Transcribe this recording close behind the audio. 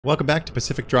Welcome back to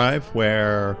Pacific Drive,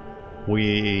 where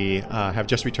we have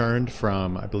just returned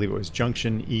from, I believe it was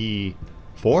Junction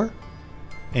E4,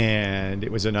 and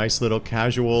it was a nice little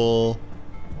casual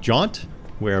jaunt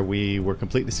where we were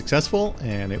completely successful,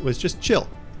 and it was just chill.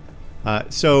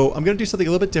 So I'm going to do something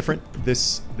a little bit different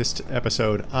this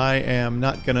episode. I am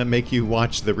not going to make you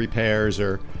watch the repairs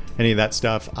or any of that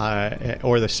stuff,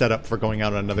 or the setup for going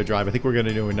out on another drive. I think we're going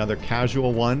to do another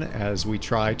casual one as we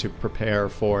try to prepare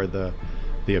for the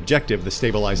objective, the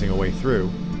stabilizing a way through.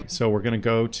 So we're going to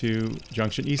go to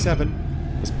Junction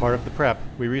E7. As part of the prep,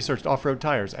 we researched off-road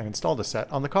tires and installed a set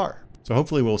on the car. So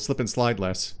hopefully we'll slip and slide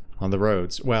less on the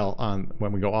roads. Well,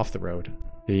 when we go off the road.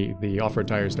 The off-road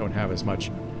tires don't have as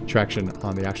much traction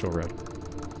on the actual road.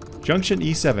 Junction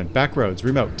E7, back roads,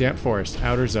 remote, damp forest,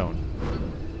 outer zone.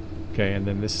 Okay, and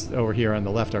then this over here on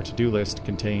the left, our to-do list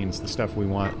contains the stuff we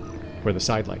want for the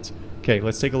side lights. Okay,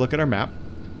 let's take a look at our map.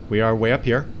 We are way up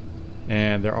here.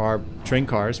 And there are train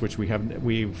cars, which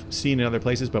we've seen in other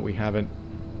places, but we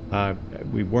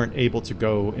weren't able to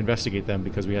go investigate them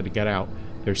because we had to get out.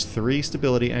 There's 3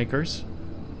 stability anchors,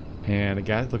 and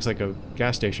it looks like a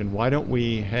gas station. Why don't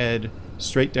we head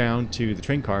straight down to the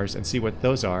train cars and see what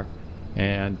those are,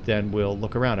 and then we'll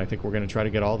look around. I think we're going to try to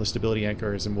get all the stability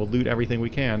anchors, and we'll loot everything we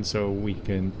can so we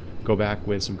can go back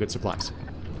with some good supplies.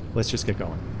 Let's just get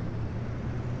going.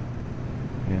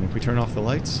 And if we turn off the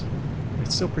lights...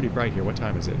 It's still pretty bright here. What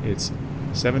time is it? It's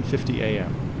 7:50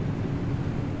 a.m.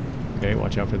 Okay,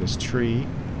 watch out for this tree.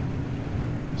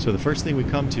 So the first thing we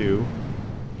come to,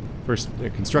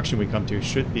 construction we come to,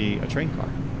 should be a train car.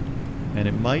 And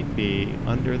it might be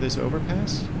under this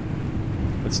overpass.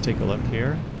 Let's take a look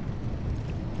here.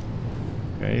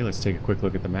 Okay, let's take a quick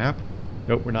look at the map.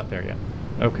 Nope, we're not there yet.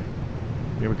 Okay,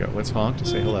 here we go. Let's honk to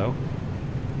say hello.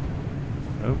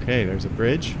 Okay, there's a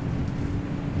bridge.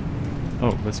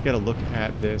 Oh, let's get a look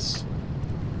at this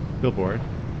billboard.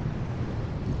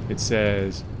 It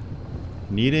says,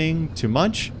 needing to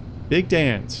munch? Big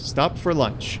Dan's. Stop for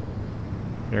lunch.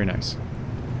 Very nice.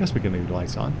 Guess we can leave the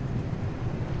lights on.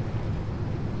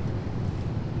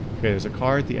 Okay, there's a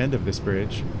car at the end of this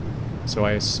bridge. So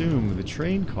I assume the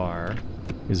train car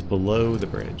is below the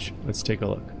bridge. Let's take a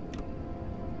look.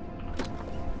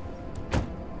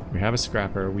 We have a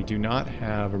scrapper. We do not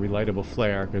have a relightable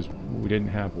flare because we didn't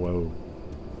have... Whoa.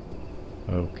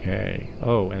 Okay.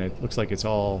 Oh, and it looks like it's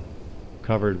all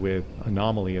covered with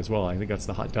anomaly as well. I think that's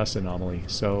the hot dust anomaly.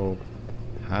 So,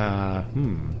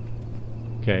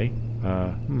 okay.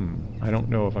 I don't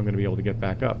know if I'm going to be able to get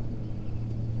back up.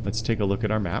 Let's take a look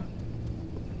at our map.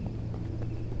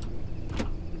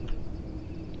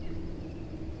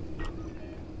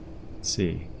 Let's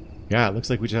see. Yeah, it looks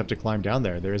like we just have to climb down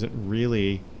there. There isn't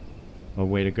really a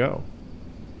way to go.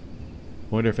 I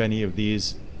wonder if any of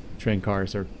these train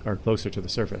cars are closer to the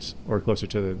surface or closer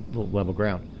to the level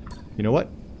ground. You know what?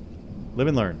 Live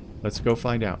and learn. Let's go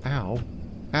find out. Ow.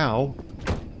 Ow.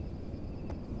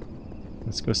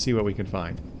 Let's go see what we can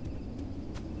find.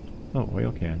 Oh,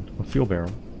 oil can. A fuel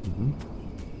barrel.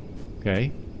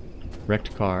 Okay.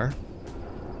 Wrecked car.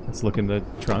 Let's look in the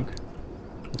trunk.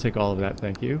 We'll take all of that,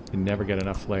 thank you. Can never get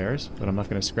enough flares, but I'm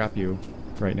not going to scrap you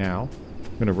right now.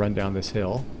 I'm going to run down this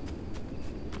hill.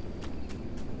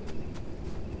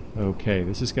 Okay,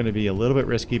 this is going to be a little bit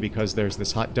risky because there's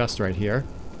this hot dust right here.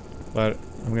 But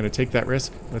I'm going to take that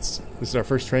risk. This is our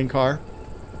first train car.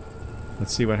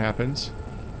 Let's see what happens.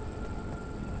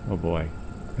 Oh boy.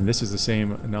 And this is the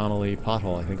same anomaly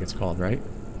pothole, I think it's called, right?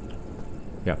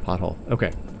 Yeah, pothole.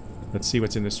 Okay. Let's see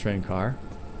what's in this train car.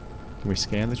 Can we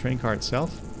scan the train car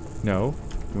itself? No.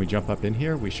 Can we jump up in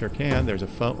here? We sure can. There's a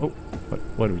phone. Oh,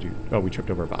 what do we do? Oh, we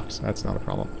tripped over a box. That's not a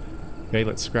problem. Okay,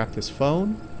 let's scrap this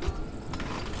phone.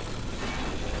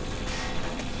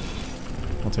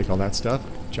 I'll take all that stuff.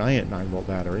 Giant 9-volt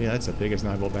battery. That's the biggest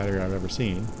 9-volt battery I've ever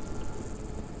seen.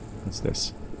 What's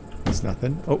this? It's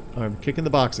nothing. Oh, I'm kicking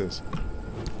the boxes.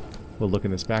 We'll look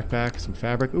in this backpack. Some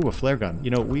fabric. Ooh, a flare gun.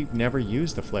 You know, we've never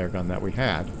used the flare gun that we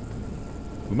had.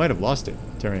 We might have lost it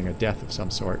during a death of some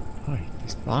sort. Oh,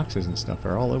 these boxes and stuff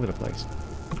are all over the place.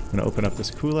 I'm going to open up this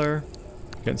cooler.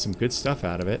 Getting some good stuff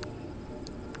out of it.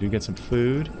 Do get some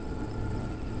food.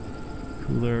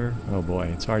 Cooler. Oh boy,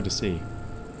 it's hard to see.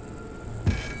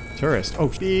 Tourist.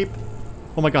 Oh, beep.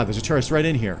 Oh my god, there's a tourist right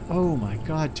in here. Oh my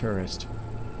god, tourist.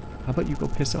 How about you go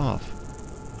piss off?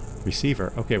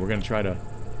 Receiver. Okay, I'm going to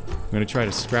try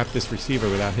to scrap this receiver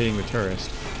without hitting the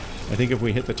tourist. I think if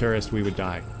we hit the tourist, we would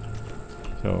die.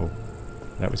 So,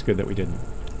 that was good that we didn't.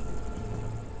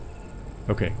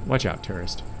 Okay, watch out,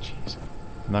 tourist. Jeez.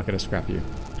 I'm not going to scrap you.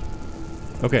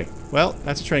 Okay, well,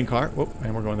 that's a train car. Whoop,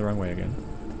 and we're going the wrong way again.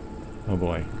 Oh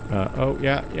boy. Oh,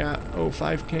 yeah. Oh,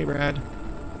 5K, Brad.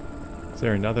 Is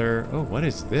there another... Oh, what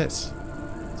is this?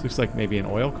 This looks like maybe an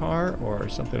oil car or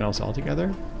something else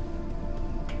altogether.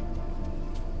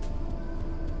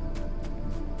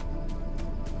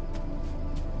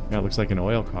 Yeah, it looks like an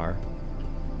oil car.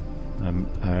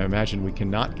 I imagine we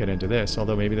cannot get into this,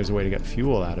 although maybe there's a way to get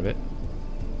fuel out of it.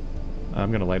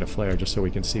 I'm going to light a flare just so we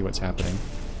can see what's happening.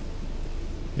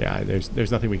 Yeah,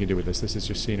 there's nothing we can do with this. This is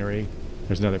just scenery.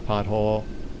 There's another pothole.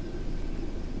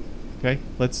 Okay,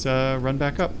 let's run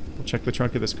back up. We'll check the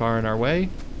trunk of this car on our way,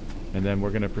 and then we're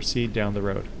going to proceed down the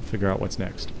road. Figure out what's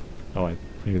next. Oh,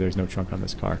 maybe there's no trunk on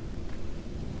this car.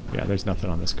 Yeah, there's nothing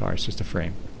on this car. It's just a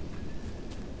frame.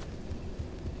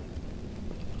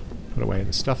 Put away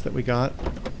the stuff that we got.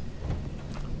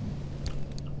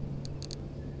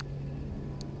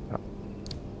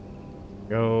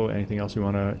 Go. Anything else we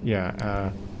want to...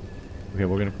 Yeah. Okay,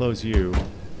 we're going to close you,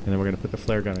 and then we're going to put the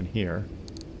flare gun in here.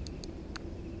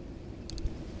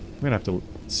 I'm going to have to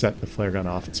set the flare gun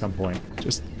off at some point,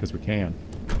 just because we can.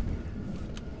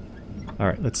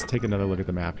 Alright, let's take another look at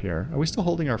the map here. Are we still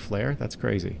holding our flare? That's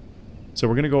crazy. So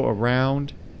we're going to go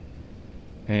around,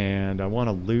 and I want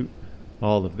to loot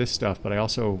all of this stuff, but I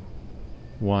also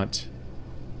want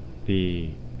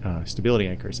the stability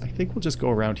anchors. I think we'll just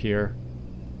go around here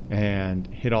and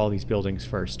hit all these buildings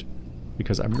first,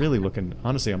 because I'm really looking,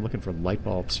 honestly, I'm looking for light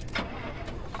bulbs.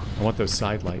 I want those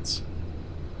side lights.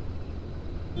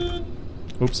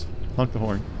 Oops, honk the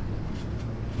horn.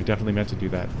 We definitely meant to do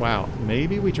that. Wow,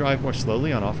 maybe we drive more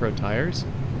slowly on off-road tires?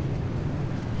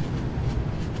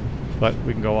 But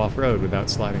we can go off-road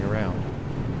without sliding around.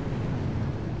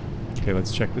 Okay,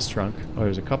 let's check this trunk. Oh,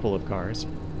 there's a couple of cars.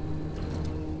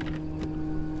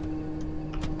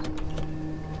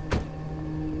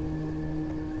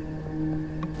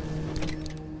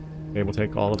 Okay, we'll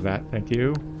take all of that, thank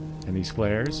you. And these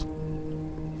flares.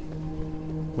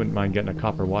 Wouldn't mind getting a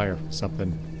copper wire for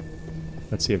something.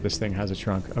 Let's see if this thing has a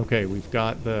trunk. Okay, we've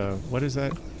got the... What is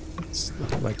that? It's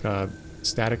like a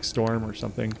static storm or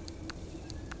something.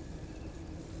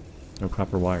 No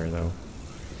copper wire, though.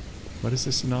 What is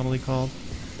this anomaly called?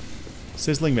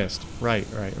 Sizzling mist. Right.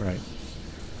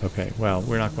 Okay, well,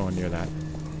 we're not going near that.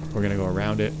 We're going to go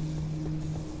around it.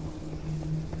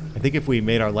 I think if we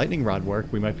made our lightning rod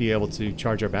work, we might be able to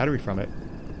charge our battery from it.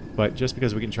 But just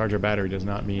because we can charge our battery does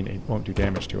not mean it won't do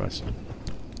damage to us.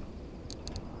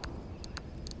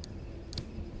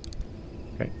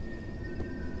 Okay.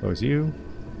 Close you.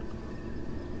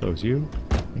 Close you.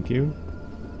 Thank you.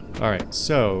 Alright,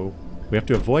 so we have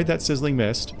to avoid that sizzling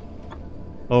mist.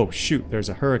 Oh, shoot, there's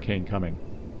a hurricane coming.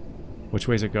 Which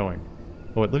way is it going?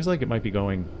 Oh, it looks like it might be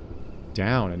going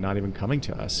down and not even coming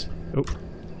to us. Oh.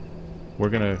 We're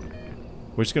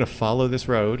just gonna follow this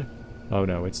road. Oh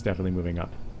no, it's definitely moving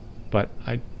up. But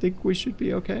I think we should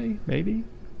be okay, maybe?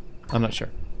 I'm not sure.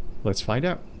 Let's find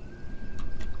out.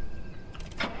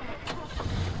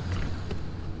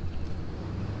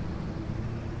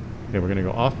 Okay, we're gonna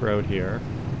go off-road here.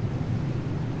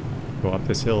 Go up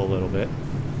this hill a little bit.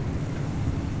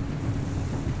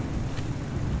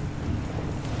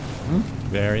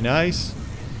 Very nice.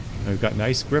 I've got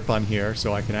nice grip on here,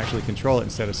 so I can actually control it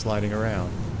instead of sliding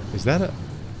around. Is that a...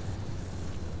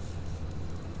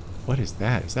 What is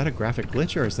that? Is that a graphic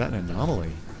glitch or is that an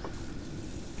anomaly?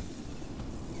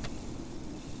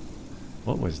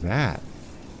 What was that?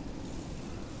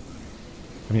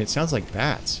 I mean, it sounds like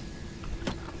bats.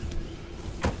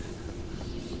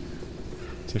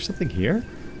 Is there something here?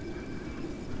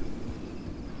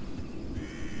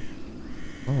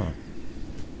 Oh.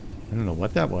 I don't know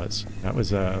what that was. That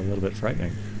was a little bit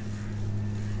frightening.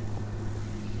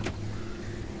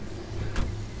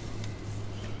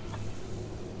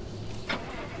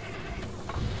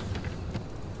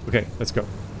 Okay, let's go.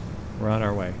 We're on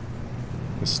our way.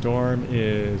 The storm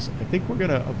is... I think we're going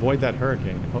to avoid that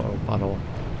hurricane. Uh-oh, pothole.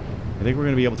 I think we're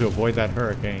going to be able to avoid that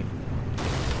hurricane.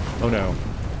 Oh no.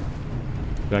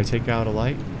 Did I take out a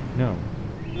light? No.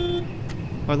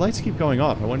 Our lights keep going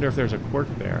off. I wonder if there's a quirk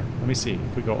there. Let me see.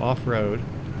 If we go off-road...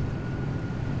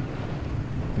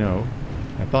 No.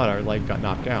 I thought our light got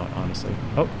knocked out, honestly.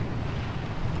 Oh.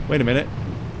 Wait a minute.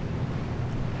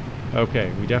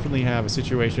 Okay, we definitely have a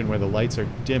situation where the lights are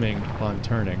dimming upon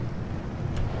turning.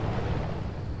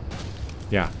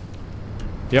 Yeah.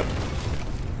 Yep.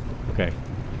 Okay.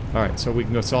 Alright, so we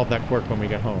can go solve that quirk when we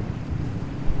get home.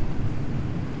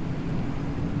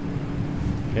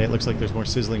 Okay, it looks like there's more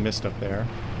sizzling mist up there.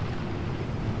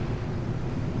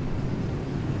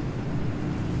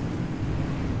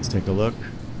 Let's take a look.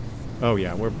 Oh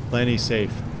yeah, we're plenty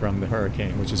safe from the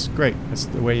hurricane, which is great. That's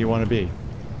the way you want to be.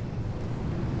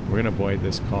 We're going to avoid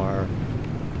this car.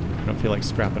 I don't feel like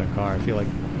scrapping a car. I feel like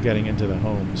getting into the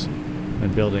homes.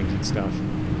 And buildings and stuff.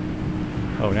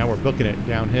 Oh, now we're booking it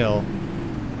downhill.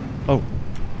 Oh.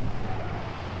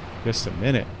 Just a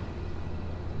minute.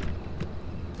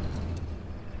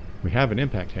 We have an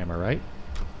impact hammer, right?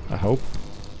 I hope.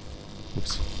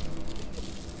 Oops.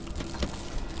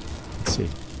 Let's see.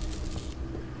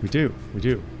 We do.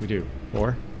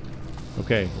 Or?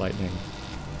 Okay, lightning.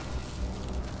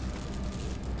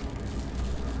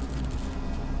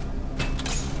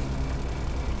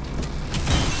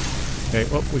 Okay,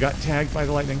 well, we got tagged by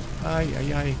the lightning. Ay,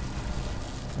 ay, ay.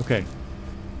 Okay.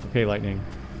 Okay, lightning.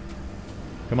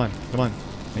 Come on.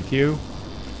 Thank you.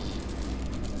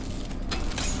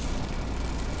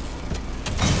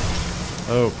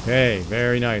 Okay,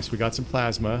 very nice. We got some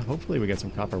plasma. Hopefully we get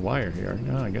some copper wire here.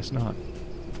 No, I guess not.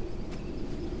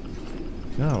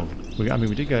 No. I mean,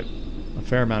 we did get a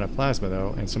fair amount of plasma,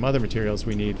 though, and some other materials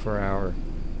we need for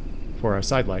our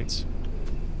side lights.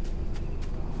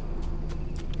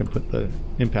 Gonna put the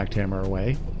impact hammer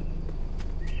away.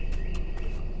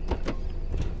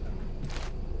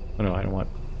 Oh no, I don't want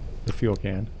the fuel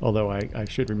can. Although I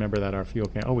should remember that our fuel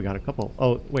can... Oh, we got a couple.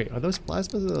 Oh, wait, are those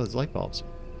plasmas or those light bulbs?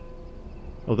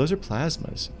 Oh, those are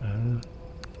plasmas.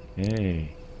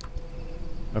 Okay.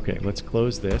 Okay, let's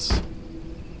close this. I'm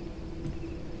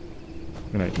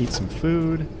gonna eat some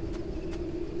food.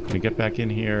 Gonna get back in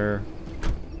here.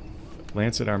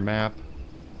 Glance at our map.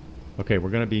 Okay, we're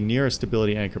gonna be near a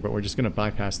stability anchor, but we're just gonna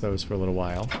bypass those for a little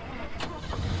while.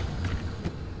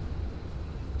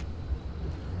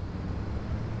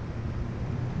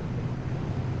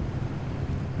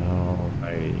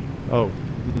 Alrighty. Oh.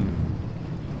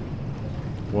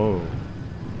 Whoa.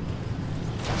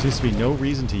 There seems to be no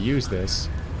reason to use this,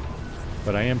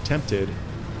 but I am tempted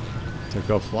to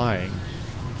go flying.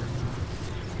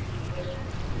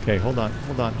 Okay, hold on.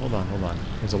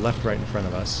 There's a left right in front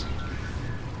of us.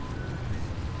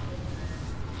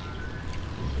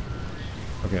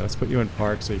 Okay, let's put you in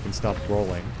park so you can stop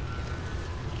rolling.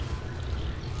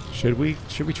 Should we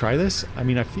try this? I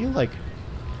mean, I feel like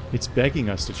it's begging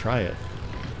us to try it.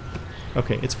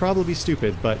 Okay, it's probably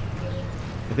stupid, but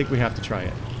I think we have to try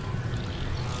it.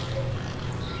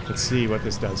 Let's see what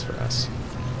this does for us.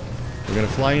 We're gonna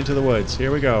fly into the woods.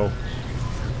 Here we go.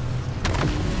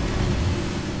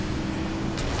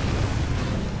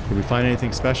 Did we find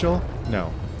anything special?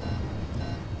 No.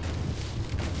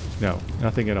 No,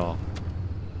 nothing at all.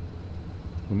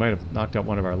 We might have knocked out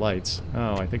one of our lights.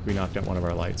 Oh, I think we knocked out one of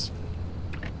our lights.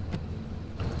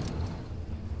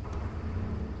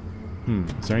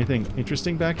 Is there anything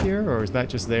interesting back here, or is that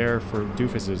just there for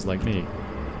doofuses like me?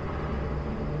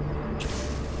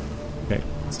 Okay,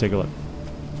 let's take a look.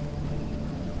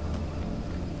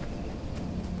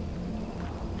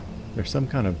 There's some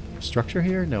kind of structure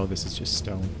here? No, this is just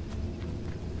stone.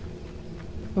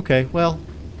 Okay, well,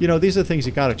 you know, these are the things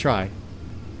you gotta try.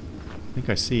 I think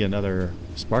I see another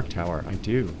spark tower. I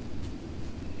do.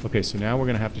 Okay, so now we're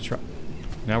gonna have to try.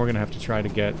 Now we're gonna have to try to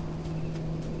get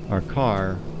our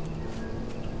car.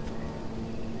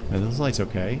 And this light's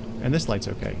okay, and this light's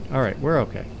okay. All right, we're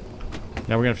okay.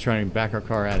 Now we're gonna have to try and back our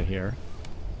car out of here.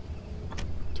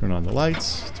 Turn on the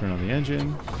lights. Turn on the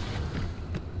engine.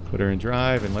 Put her in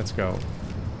drive, and let's go.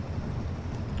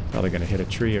 Probably gonna hit a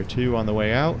tree or two on the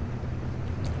way out.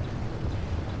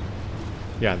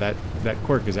 Yeah, that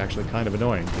quirk is actually kind of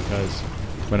annoying because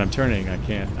when I'm turning, I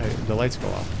can't. The lights go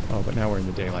off. Oh, but now we're in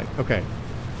the daylight. Okay.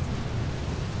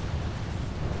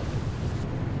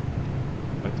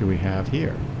 What do we have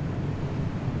here?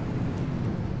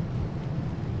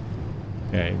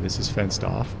 Okay, this is fenced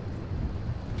off.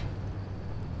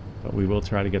 But we will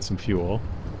try to get some fuel.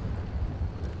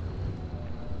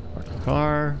 Park the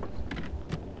car.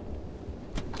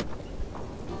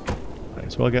 Might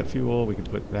as well get fuel. We can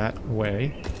put that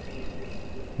away.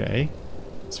 Okay.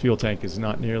 This fuel tank is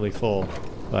not nearly full,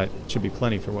 but it should be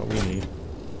plenty for what we need.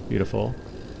 Beautiful.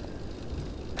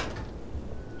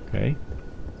 Okay.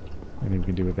 Anything we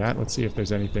can do with that? Let's see if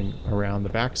there's anything around the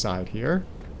backside here.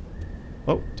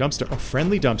 Oh, dumpster. Oh,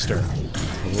 friendly dumpster.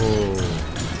 Whoa.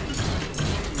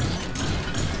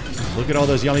 Look at all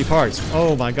those yummy parts.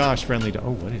 Oh my gosh, friendly.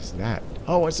 Oh, what is that?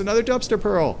 Oh, it's another dumpster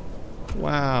pearl.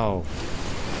 Wow.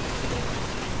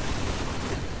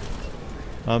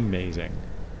 Amazing.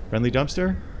 Friendly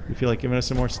dumpster? You feel like giving us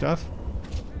some more stuff?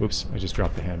 Oops, I just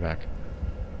dropped the hand back.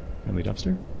 Friendly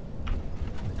dumpster?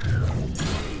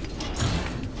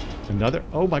 Another?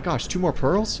 Oh my gosh, 2 more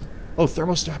pearls? Oh,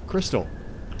 thermostat crystal.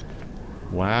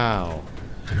 Wow.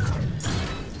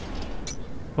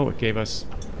 Oh, it gave us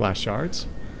glass shards.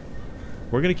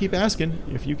 We're gonna keep asking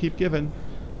if you keep giving.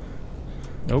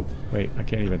 Nope. Wait, I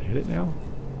can't even hit it now?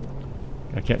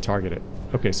 I can't target it.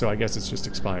 Okay, so I guess it's just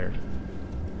expired.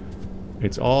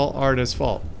 It's all Arda's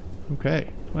fault. Okay,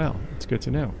 well, it's good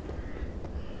to know.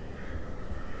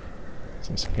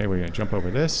 So it's okay, we're going to jump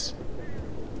over this.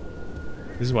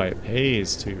 This is why it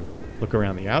pays to look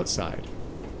around the outside.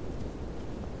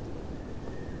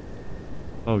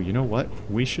 Oh, you know what?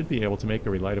 We should be able to make a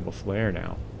relightable flare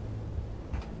now.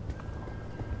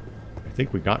 I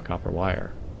think we got copper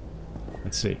wire.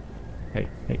 Let's see. Hey,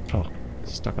 hey, oh,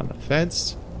 stuck on the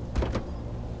fence.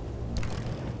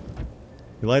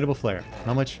 Relightable flare.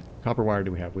 How much copper wire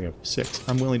do we have? We have 6.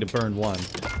 I'm willing to burn 1.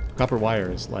 Copper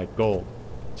wire is like gold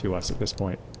to us at this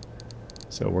point.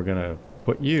 So we're going to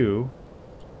put you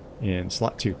in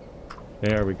slot 2.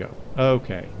 There we go.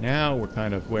 Okay, now we're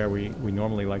kind of where we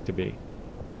normally like to be.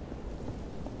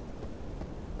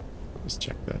 Just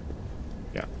check that.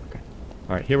 Yeah, okay.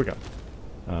 Alright, here we go.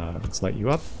 Let's light you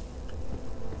up.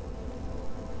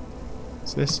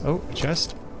 What's this? Oh, a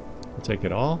chest. We'll take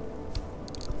it all.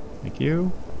 Thank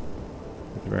you.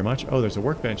 Thank you very much. Oh, there's a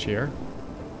workbench here.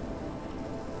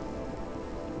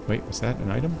 Wait, was that an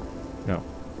item? No.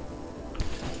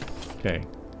 Okay.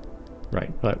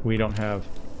 Right, but we don't have...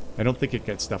 I don't think it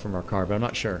gets stuff from our car, but I'm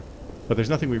not sure. But there's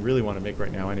nothing we really want to make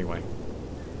right now anyway.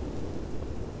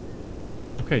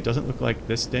 Okay, doesn't look like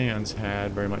this Dan's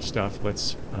had very much stuff.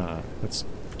 Let's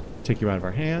take you out of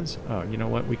our hands. Oh, you know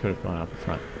what? We could have gone out the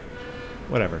front.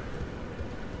 Whatever.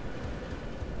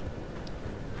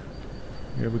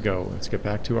 Here we go. Let's get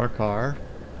back to our car.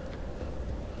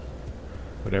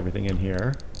 Put everything in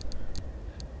here.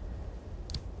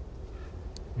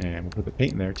 And we'll put the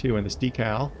paint in there too, and this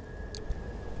decal.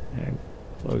 And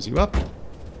close you up.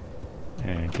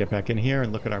 And get back in here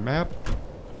and look at our map.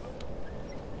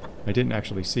 I didn't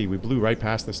actually see. We blew right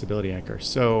past the stability anchor.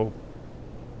 So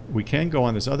we can go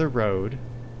on this other road.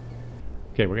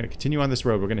 Okay, we're going to continue on this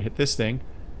road. We're going to hit this thing,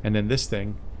 and then this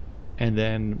thing, and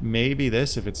then maybe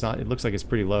this, if it's not, it looks like it's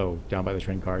pretty low down by the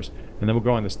train cars. And then we'll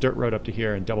go on this dirt road up to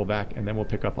here and double back, and then we'll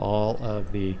pick up all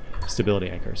of the stability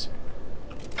anchors.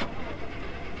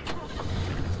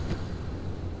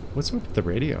 What's with the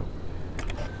radio?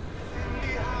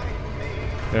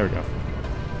 There we go.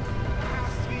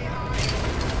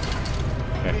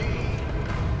 Okay.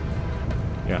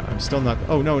 Yeah, I'm still not...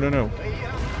 Oh, no, no, no.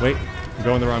 Wait, I'm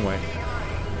going the wrong way.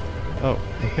 Oh,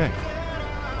 okay.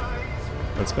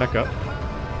 Let's back up.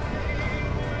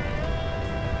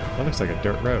 That looks like a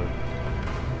dirt road.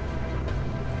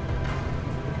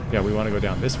 Yeah, we want to go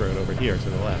down this road over here to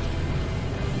the left.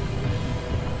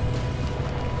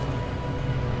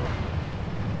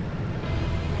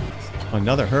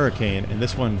 Another hurricane, and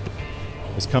this one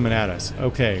is coming at us.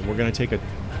 Okay, we're going to take a...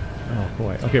 Oh,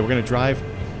 boy. Okay, we're going to drive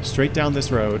straight down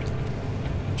this road,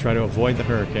 try to avoid the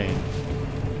hurricane,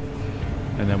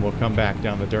 and then we'll come back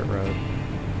down the dirt road.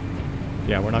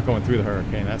 Yeah, we're not going through the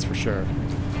hurricane, that's for sure.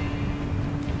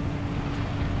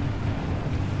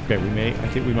 Okay, I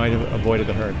think we might have avoided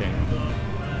the hurricane.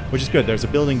 Which is good. There's a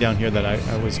building down here that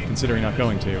I was considering not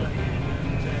going to.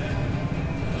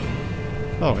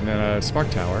 Oh, and then a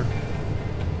spark tower.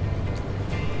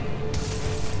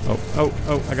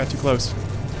 Oh, I got too close.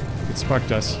 It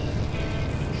sparked us.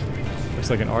 Looks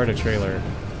like an Arda trailer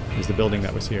is the building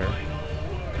that was here.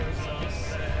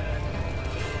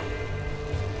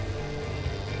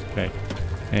 Okay,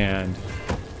 and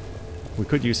we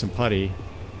could use some putty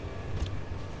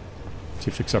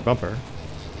to fix our bumper.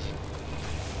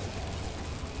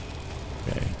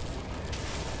 Okay.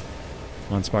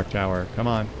 Come on, spark tower. Come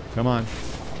on, come on.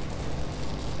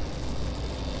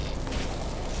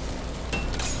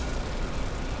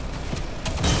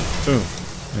 Boom.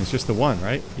 And it's just the one,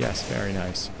 right? Yes, very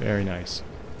nice. Very nice.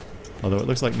 Although it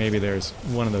looks like maybe there's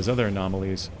one of those other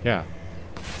anomalies. Yeah.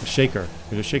 A shaker.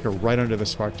 There's a shaker right under the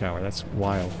spark tower. That's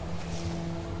wild.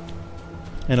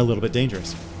 And a little bit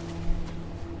dangerous.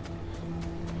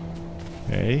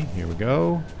 Okay, here we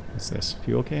go. What's this?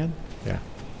 Fuel can? Yeah.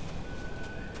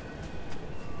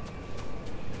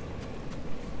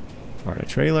 Alright, a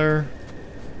trailer.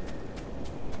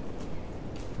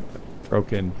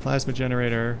 Broken plasma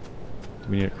generator. Do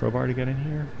we need a crowbar to get in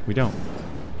here? We don't.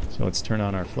 So let's turn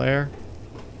on our flare.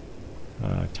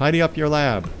 Tidy up your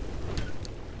lab.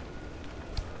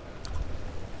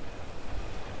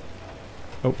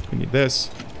 Oh, we need this.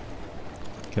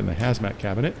 Get in the hazmat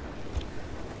cabinet.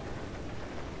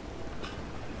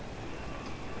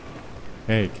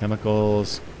 Hey,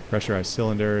 chemicals, pressurized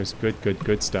cylinders,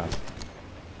 good stuff.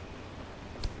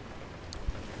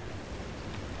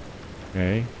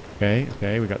 Okay,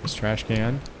 we got this trash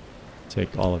can.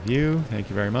 Take all of you, thank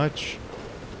you very much.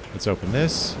 Let's open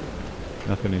this.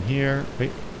 Nothing in here.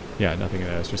 Wait, yeah, nothing in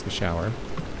there, it's just the shower.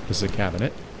 This is a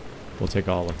cabinet. We'll take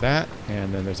all of that,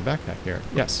 and then there's a backpack here.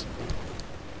 Yes.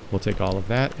 We'll take all of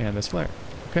that and this flare.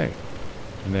 Okay.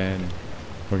 And then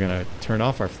we're going to turn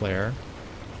off our flare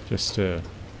just to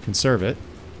conserve it.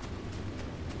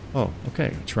 Oh,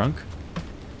 okay. Trunk.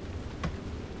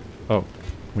 Oh,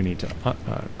 we need to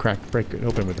break it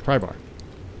open with the pry bar.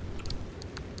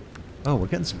 Oh, we're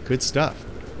getting some good stuff.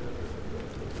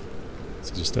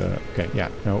 It's just okay, yeah,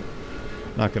 nope.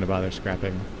 Not going to bother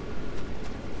scrapping.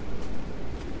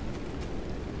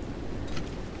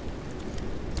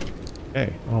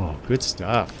 Okay, oh, good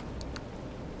stuff.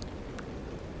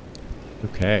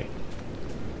 Okay.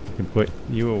 We can put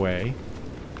you away.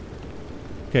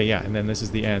 Okay, yeah, and then this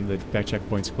is the end. That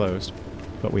checkpoint's closed.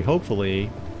 But we hopefully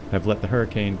have let the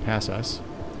hurricane pass us.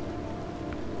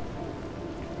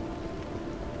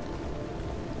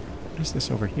 What is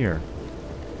this over here?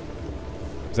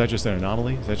 Is that just an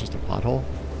anomaly? Is that just a pothole?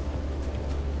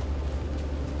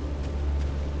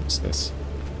 What's this?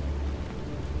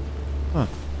 Huh.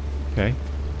 Okay.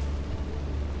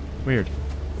 Weird.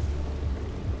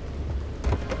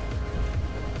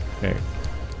 Okay.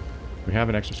 We have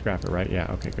an extra scrapper, right?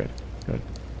 Yeah, okay, good. Good.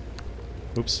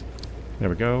 Oops. There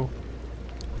we go.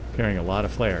 Carrying a lot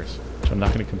of flares, which I'm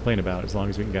not going to complain about as long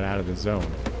as we can get out of this zone.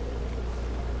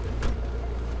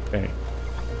 Okay.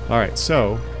 Alright,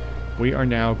 so we are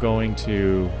now going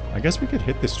to... I guess we could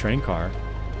hit this train car,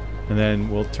 and then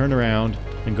we'll turn around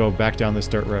and go back down this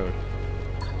dirt road.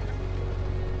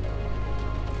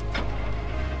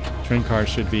 Train car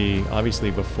should be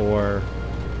obviously before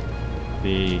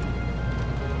the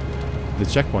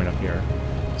checkpoint up here,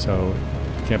 so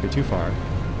it can't be too far.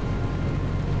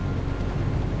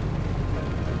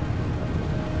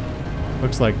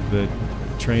 Looks like the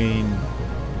train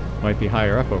might be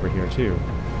higher up over here too.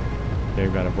 Okay,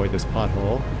 we've got to avoid this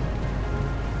pothole.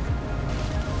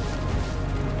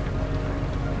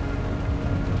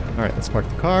 Alright, let's park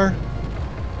the car.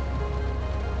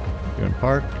 Doing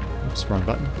park. Oops, wrong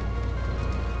button.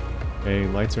 Okay,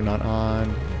 lights are not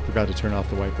on. Forgot to turn off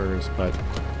the wipers, but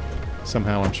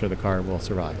somehow I'm sure the car will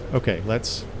survive. Okay,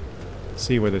 let's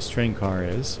see where this train car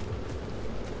is.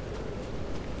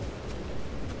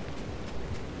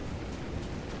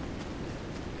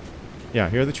 Yeah,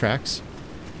 here are the tracks.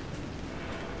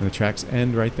 And the tracks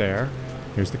end right there.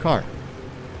 Here's the car.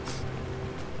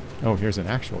 Oh, here's an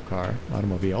actual car.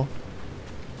 Automobile.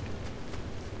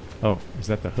 Oh, is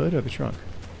that the hood or the trunk?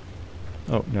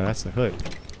 Oh, no, that's the hood.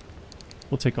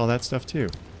 We'll take all that stuff too.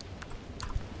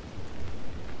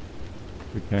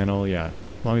 Big panel, yeah.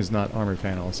 As long as it's not armored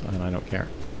panels, and I don't care.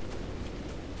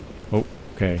 Oh,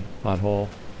 okay. Pothole.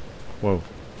 Whoa.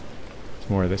 There's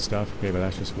more of this stuff. Okay, but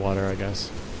that's just water, I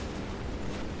guess.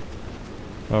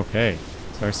 Okay.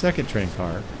 So our second train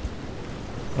car.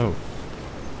 Oh.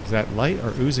 Is that light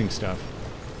or oozing stuff?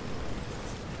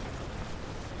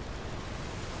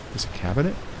 Is it a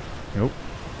cabinet? Nope.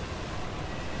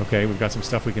 Okay, we've got some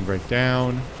stuff we can break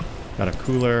down. Got a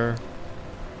cooler.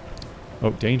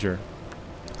 Oh, danger.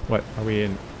 What? Are we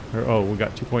in... Oh, we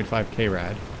got 2.5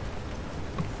 K-Rad.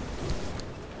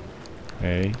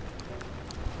 Okay.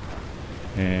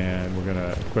 And we're going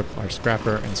to equip our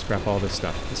scrapper and scrap all this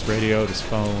stuff. This radio, this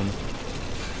phone.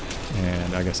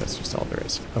 And I guess that's just all there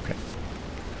is. Okay.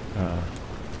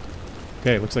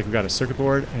 Okay, looks like we've got a circuit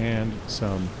board and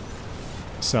some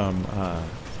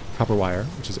copper wire,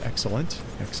 which is excellent.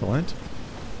 Excellent.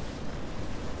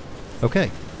 Okay.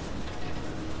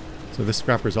 So this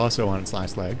scrapper is also on its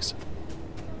last legs.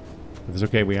 But it's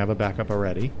okay, we have a backup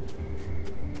already.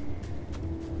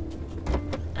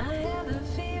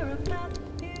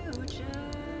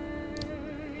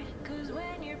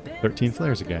 13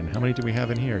 flares again. How many do we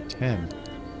have in here? 10.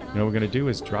 You know what we're going to do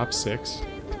is drop 6.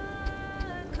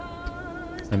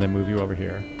 And then move you over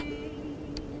here.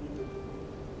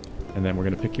 And then we're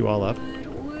going to pick you all up.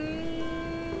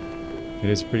 It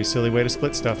is a pretty silly way to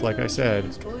split stuff, like I said.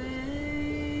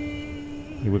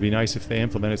 It would be nice if they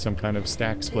implemented some kind of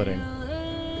stack splitting.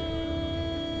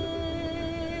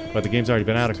 But the game's already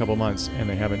been out a couple months, and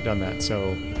they haven't done that,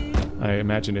 so I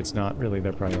imagine it's not really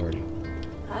their priority.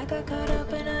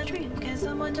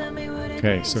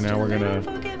 Okay, so now we're gonna...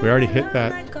 We already hit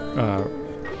that...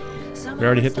 we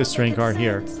already hit this train car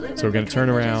here, so we're gonna turn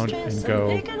around and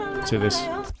go to this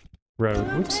road.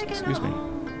 Whoops, excuse me.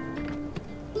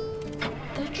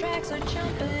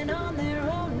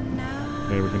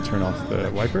 Okay, we can turn off the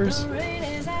wipers.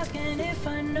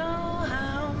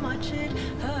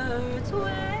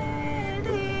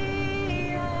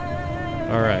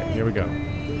 Alright, here we go.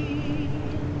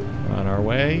 We're on our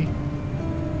way.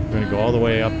 We're going to go all the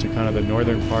way up to kind of the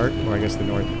northern part, or I guess the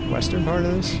northwestern part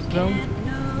of this zone.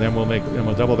 Then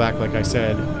we'll double back, like I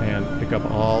said, and pick up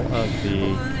all of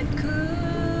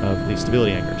the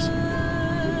stability anchors.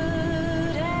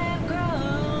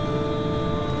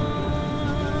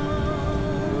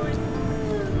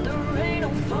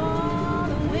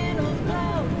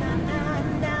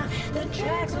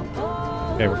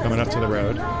 Okay, we're coming up to the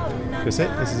road. This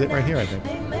it? This is it right here, I think.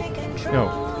 No.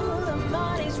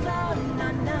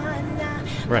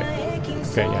 Right.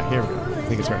 Okay, yeah, here we go. I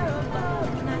think it's right.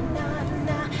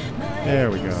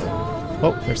 There we go.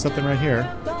 Oh, there's something right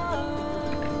here.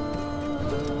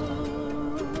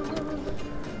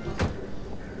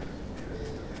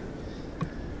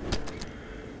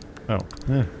 Oh,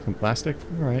 some plastic?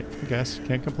 Alright, I guess.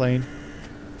 Can't complain.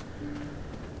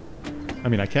 I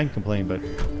mean, I can complain, but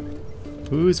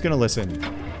who's gonna listen?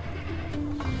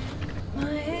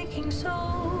 My aching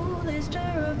soul is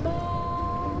terrible.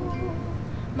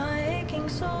 My aching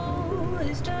soul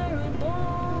is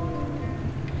terrible.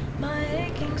 My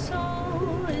aching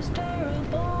soul is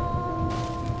terrible.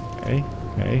 Okay,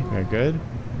 okay, very good.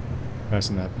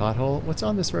 Passing that pothole. What's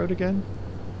on this road again?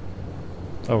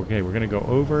 Oh, okay, we're gonna go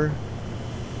over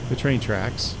the train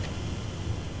tracks.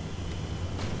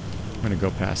 I'm gonna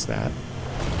go past that.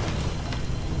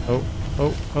 Oh,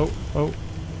 oh, oh, oh.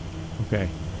 Okay.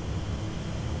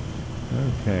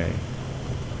 Okay.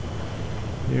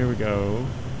 Here we go.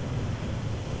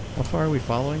 How far are we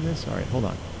following this? Alright, hold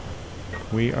on.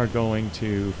 We are going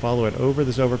to follow it over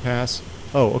this overpass.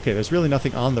 Oh, okay, there's really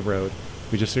nothing on the road.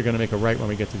 We just are going to make a right when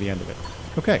we get to the end of it.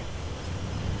 Okay.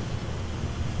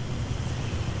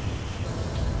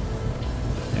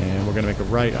 And we're going to make a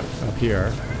right up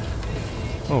here.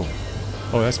 Oh.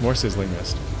 Oh, that's more sizzling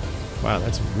mist. Wow,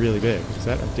 that's really big. Is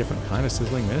that a different kind of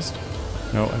sizzling mist?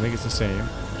 No, I think it's the same.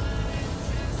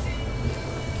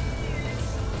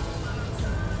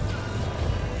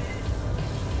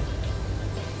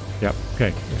 Yep,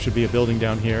 okay. There should be a building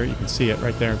down here. You can see it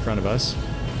right there in front of us.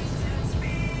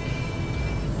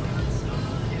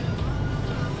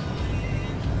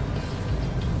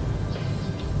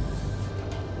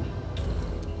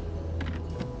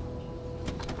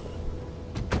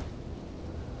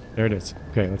 There it is.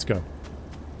 Okay, let's go.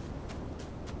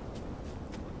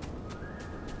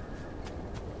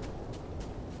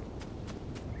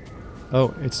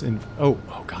 Oh, it's in... Oh,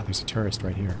 oh God, there's a tourist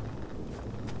right here.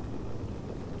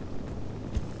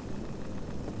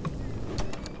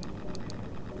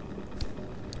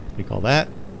 Take all that.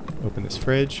 Open this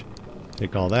fridge.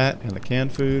 Take all that and the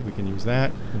canned food. We can use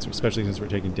that, especially since we're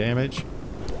taking damage.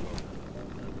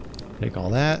 Take all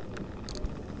that.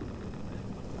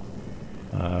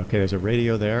 Okay, there's a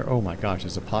radio there. Oh my gosh,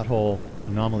 there's a pothole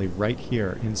anomaly right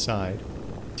here inside.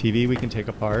 TV we can take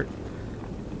apart.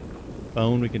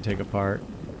 Phone we can take apart.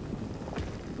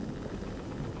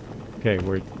 Okay,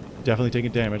 we're definitely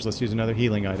taking damage. Let's use another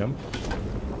healing item.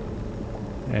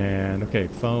 And, okay,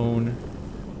 phone.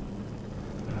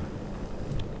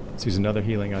 Let's use another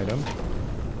healing item.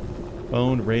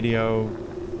 Phone, radio,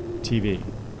 TV.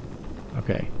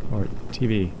 Okay, or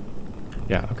TV.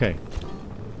 Yeah, okay.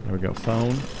 There we go.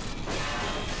 Phone.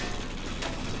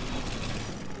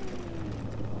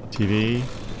 TV.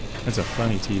 That's a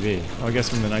funny TV. Oh, I guess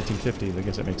from the 1950s. I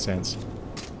guess that makes sense.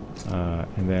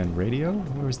 And then radio?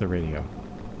 Where's the radio?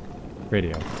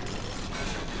 Radio.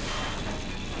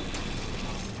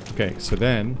 Okay, so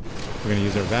then we're going to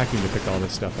use our vacuum to pick all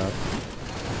this stuff up,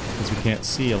 because we can't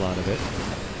see a lot of it.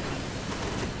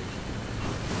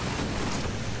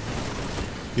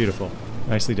 Beautiful.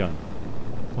 Nicely done.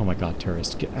 Oh my god,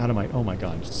 tourist. Get out of my... Oh my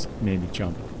god, it just made me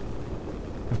jump.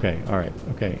 Okay, alright.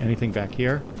 Okay, anything back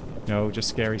here? No, just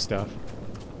scary stuff.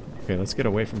 Okay, let's get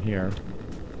away from here.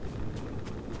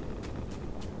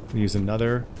 We use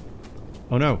another...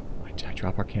 Oh no! Did I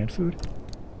drop our canned food?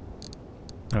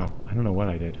 No, I don't know what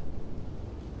I did.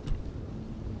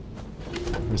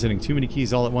 I was hitting too many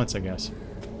keys all at once, I guess.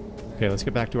 Okay, let's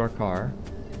get back to our car.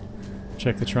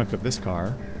 Check the trunk of this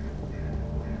car.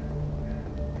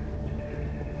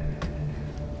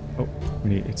 Oh,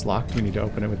 it's locked. We need to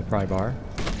open it with a pry bar.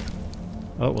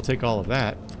 Oh, we'll take all of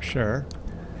that, for sure.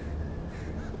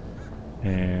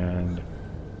 And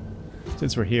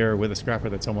since we're here with a scrapper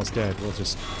that's almost dead, we'll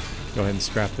just go ahead and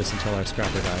scrap this until our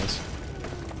scrapper dies.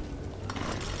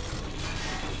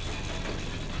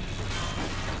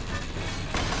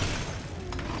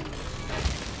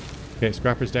 Okay,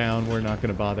 scrapper's down. We're not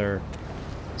going to bother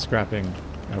scrapping.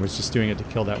 I was just doing it to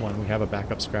kill that one. We have a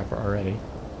backup scrapper already.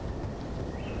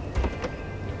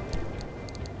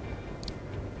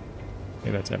 Okay,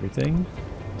 that's everything.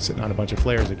 Sitting on a bunch of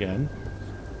flares again.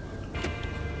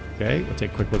 Okay, we'll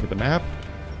take a quick look at the map.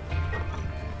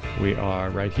 We are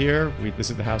right here.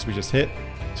 This is the house we just hit.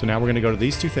 So now we're going to go to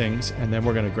these two things, and then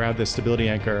we're going to grab this stability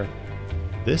anchor.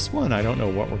 This one, I don't know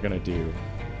what we're going to do.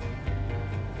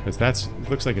 Because it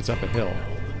looks like it's up a hill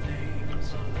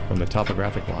from the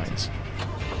topographic lines.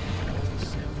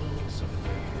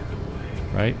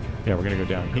 Right? Yeah, we're going to go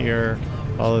down here,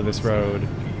 follow this road.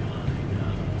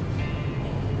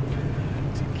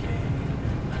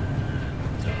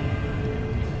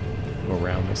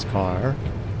 around this car.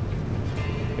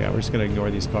 Yeah, we're just going to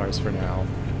ignore these cars for now.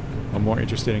 I'm more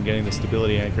interested in getting the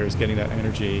stability anchors, getting that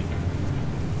energy,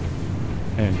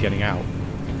 and getting out,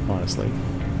 honestly.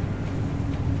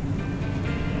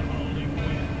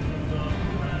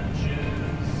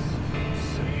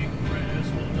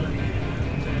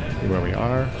 See where we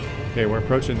are. Okay, we're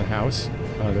approaching the house.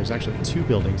 There's actually 2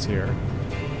 buildings here.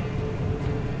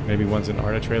 Maybe one's an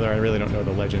Arta trailer. I really don't know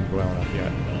the legend well enough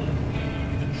yet.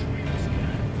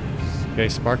 Okay,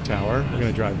 Spark Tower. We're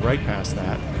going to drive right past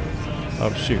that.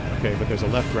 Oh, shoot. Okay, but there's a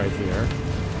left right here.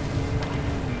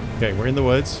 Okay, we're in the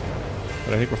woods.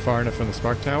 But I think we're far enough from the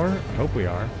Spark Tower. I hope we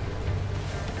are.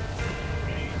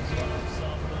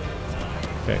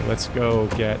 Okay, let's go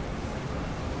get...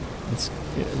 Let's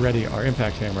get ready our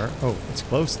impact hammer. Oh, it's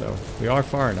close, though. We are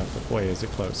far enough, but boy, is it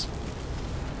close.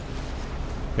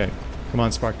 Okay, come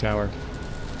on, Spark Tower.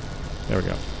 There we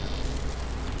go.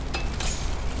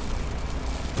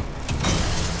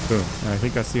 Boom. And I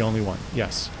think that's the only one.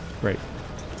 Yes. Great.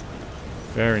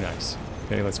 Very nice.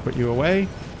 Okay, let's put you away.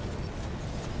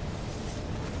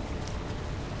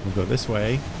 We'll go this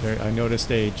way. There, I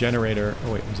noticed a generator.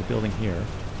 Oh, wait, there's a building here.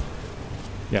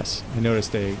 Yes, I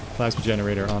noticed a plasma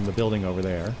generator on the building over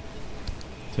there.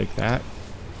 Take that.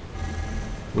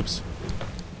 Whoops.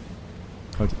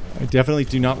 Oh, I definitely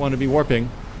do not want to be warping.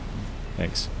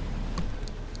 Thanks.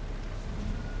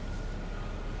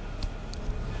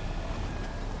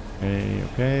 Okay,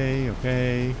 okay,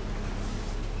 okay.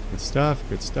 Good stuff,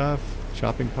 good stuff.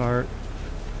 Shopping cart.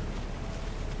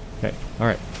 Okay,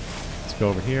 alright. Let's go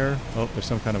over here. Oh, there's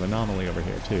some kind of anomaly over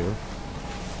here, too.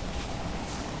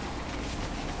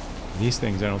 These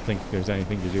things, I don't think there's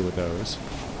anything to do with those.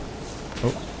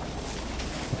 Oh.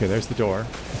 Okay, there's the door.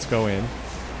 Let's go in.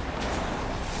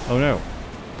 Oh, no.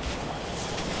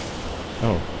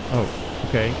 Oh,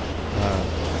 okay.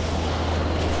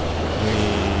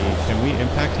 Can we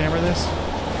impact hammer this?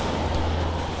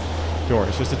 Door.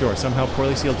 It's just a door. Somehow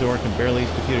poorly sealed door can barely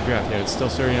defeat a draft. Yet it's still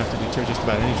sturdy enough to deter just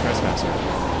about any trespasser.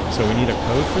 So we need a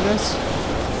code for this?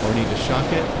 Or we need to shock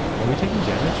it? Are we taking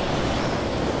damage?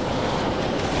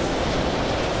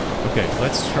 Okay,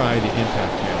 let's try the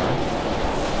impact hammer.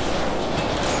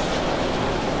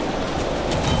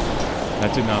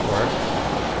 That did not work.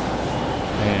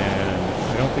 And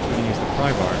I don't think we can use the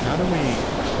pry bar. How do we...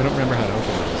 I don't remember how to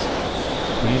open this.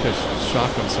 We need to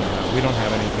shock them somehow. We don't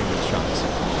have anything that shocks.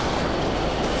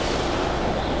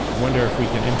 I wonder if we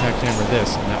can impact hammer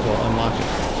this and that will unlock it.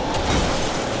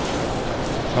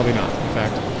 Probably not, in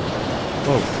fact.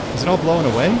 Whoa, is it all blowing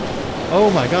away? Oh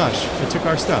my gosh, it took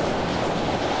our stuff.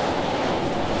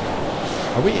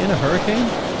 Are we in a hurricane?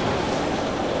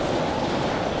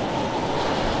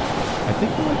 I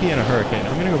think we might be in a hurricane.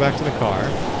 I'm going to go back to the car.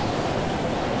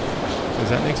 Because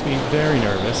that makes me very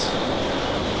nervous.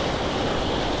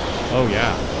 Oh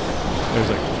yeah. There's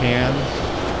a can.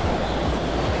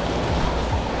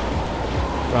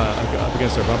 Up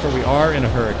against our bumper. We are in a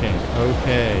hurricane.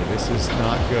 Okay, this is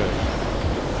not good.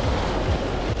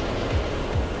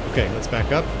 Okay, let's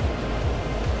back up.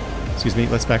 Excuse me,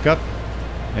 let's back up.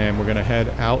 And we're going to head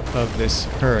out of this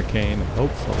hurricane,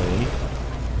 hopefully.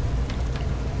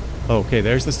 Okay,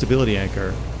 there's the stability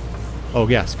anchor. Oh,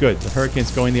 yes, good. The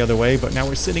hurricane's going the other way, but now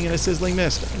we're sitting in a sizzling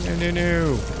mist. No, no,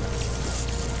 no.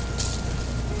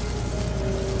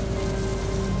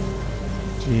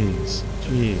 Jeez,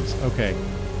 jeez. Okay,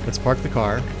 let's park the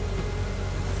car.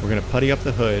 We're going to putty up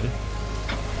the hood.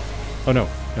 Oh, no.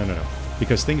 No, no, no.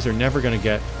 Because things are never going to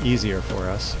get easier for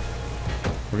us.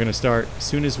 We're going to start as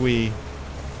soon as we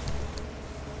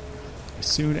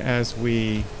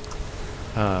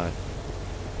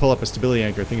pull up a stability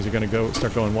anchor, things are going to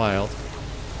start going wild.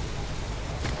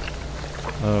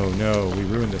 Oh no, we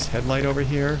ruined this headlight over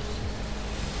here.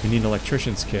 We need an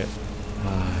electrician's kit.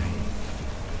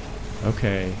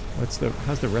 Okay,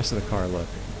 how's the rest of the car look?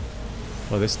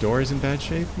 Well, this door is in bad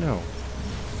shape? No.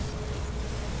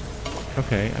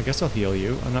 Okay, I guess I'll heal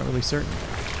you. I'm not really certain.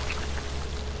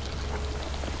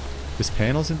 This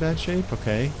panel's in bad shape?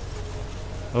 Okay.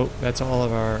 Oh, that's all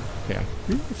of our... Okay, I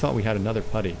really thought we had another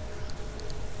putty.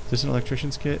 Is this an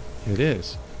electrician's kit? It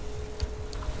is.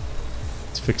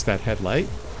 Let's fix that headlight.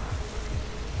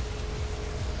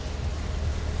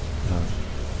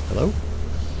 Hello?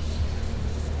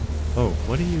 Oh,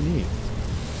 what do you need?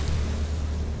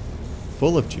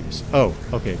 Full of juice. Oh,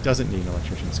 okay, it doesn't need an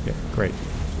electrician's kit. Great.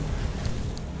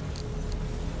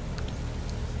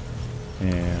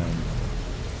 And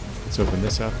let's open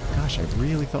this up. Gosh, I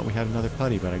really thought we had another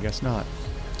putty, but I guess not.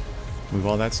 Move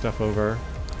all that stuff over.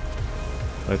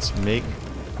 Let's make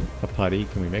a putty.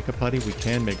 Can we make a putty? We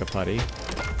can make a putty.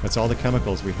 That's all the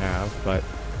chemicals we have, but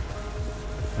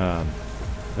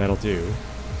That'll do.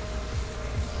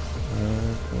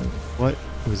 What?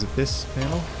 Was it this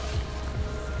panel?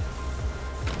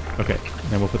 Okay,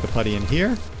 then we'll put the putty in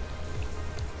here.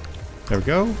 There we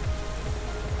go.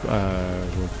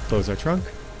 We'll close our trunk.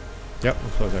 Yep,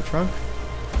 we'll close our trunk.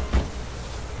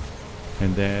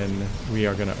 And then we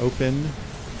are going to open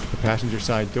the passenger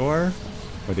side door,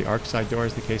 or the arc side door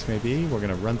as the case may be. We're going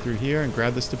to run through here and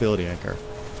grab the stability anchor.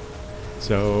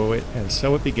 So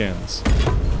it begins.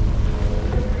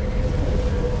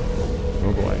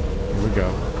 Oh boy, here we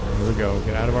go. Here we go.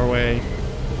 Get out of our way.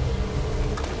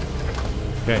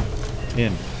 Okay,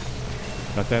 in.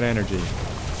 Got that energy.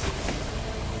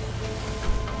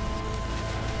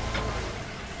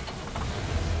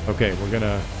 Okay, we're going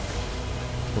to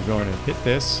hit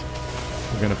this.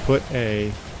 We're going to put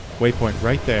a waypoint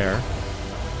right there.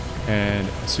 And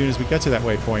as soon as we get to that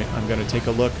waypoint, I'm going to take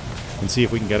a look and see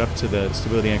if we can get up to the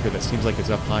stability anchor that seems like it's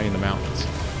up high in the mountains.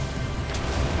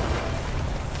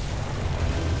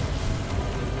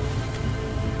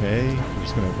 Okay, we're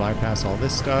just going to bypass all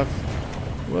this stuff.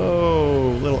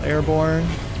 Whoa, little airborne.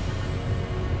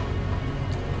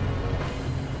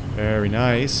 Very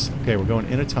nice. Okay, we're going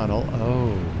in a tunnel.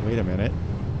 Oh, wait a minute.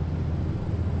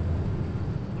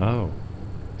 Oh,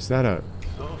 is that a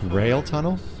rail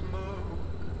tunnel?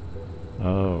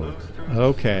 Oh,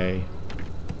 okay.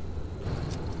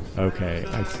 Okay,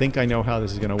 I think I know how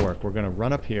this is going to work. We're going to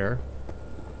run up here.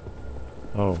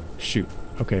 Oh, shoot.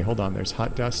 Okay, hold on. There's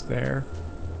hot dust there.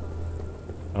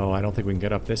 Oh, I don't think we can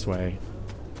get up this way.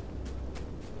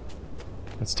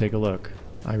 Let's take a look.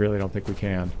 I really don't think we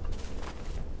can.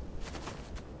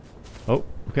 Oh,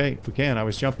 okay, we can. I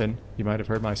was jumping. You might have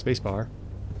heard my spacebar.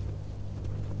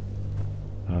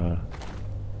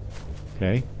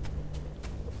 Okay.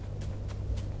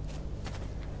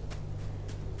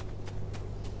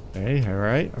 Okay,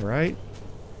 alright, alright.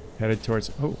 Headed towards...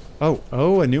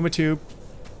 Oh, a pneuma tube.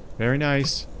 Very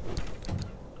nice.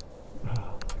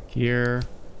 Gear.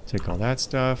 Take all that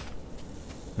stuff.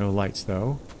 No lights,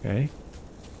 though. Okay.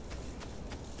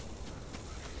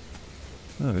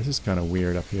 Oh, this is kind of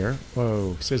weird up here.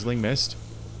 Whoa, sizzling mist.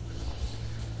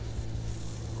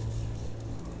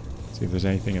 See if there's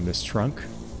anything in this trunk.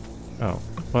 Oh,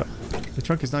 what? The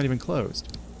trunk is not even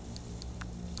closed.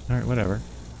 Alright, whatever.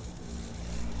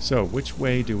 So, which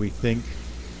way do we think...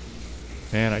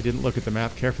 Man, I didn't look at the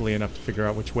map carefully enough to figure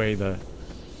out which way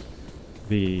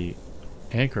the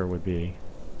anchor would be.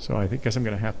 So I guess I'm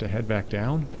going to have to head back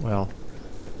down. Well,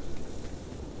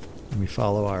 let me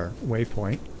follow our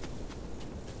waypoint.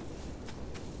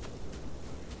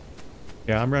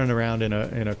 Yeah, I'm running around in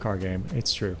a car game.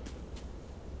 It's true.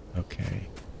 Okay.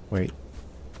 Wait.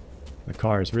 The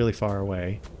car is really far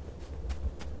away.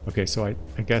 Okay, so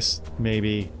I guess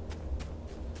maybe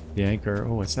the anchor...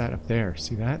 Oh, what's that up there?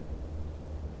 See that?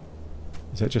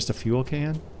 Is that just a fuel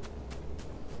can?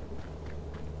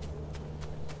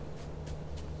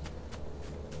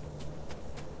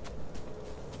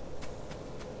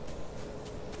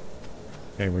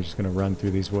 Okay, we're just going to run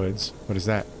through these woods. What is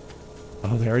that?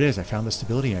 Oh, there it is. I found the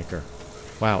stability anchor.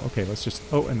 Wow, okay, let's just...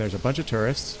 Oh, and there's a bunch of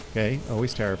tourists. Okay,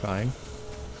 always terrifying.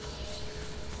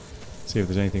 Let's see if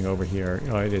there's anything over here.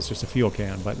 Oh, it is just a fuel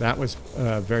can, but that was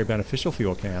a very beneficial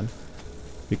fuel can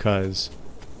because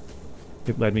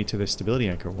it led me to the stability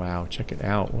anchor. Wow, check it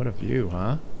out. What a view,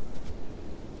 huh?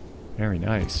 Very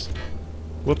nice.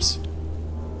 Whoops.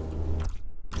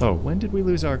 Oh, when did we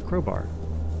lose our crowbar?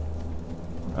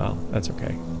 Oh, that's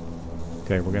okay.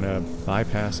 Okay, we're gonna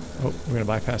bypass... Oh, we're gonna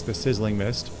bypass the sizzling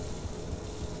mist.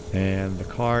 And the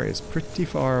car is pretty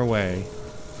far away.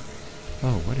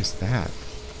 Oh, what is that?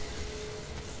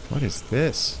 What is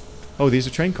this? Oh, these are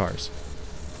train cars.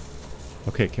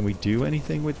 Okay, can we do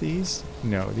anything with these?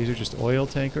 No, these are just oil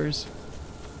tankers.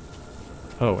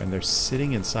 Oh, and they're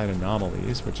sitting inside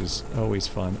anomalies, which is always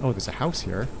fun. Oh, there's a house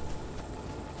here.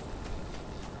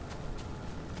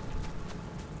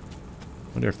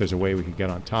 Wonder if there's a way we could get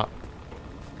on top.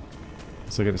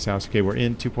 Let's look at this house. Okay, we're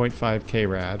in 2.5K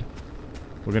rad.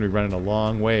 We're going to be running a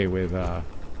long way with the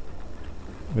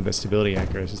stability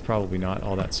anchors. It's probably not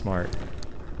all that smart.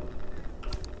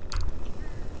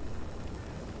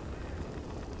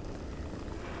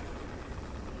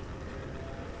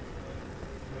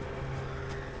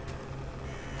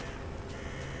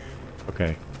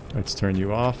 Okay, let's turn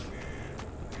you off.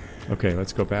 Okay,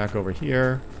 let's go back over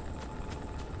here.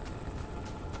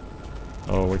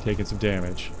 Oh, we're taking some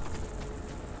damage.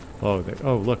 Oh,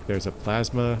 oh, look, there's a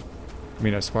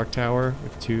spark tower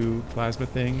with 2 plasma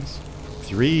things.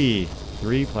 3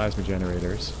 plasma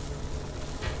generators.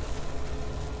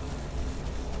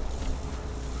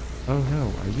 Oh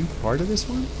no, are you part of this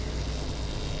one?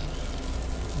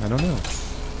 I don't know.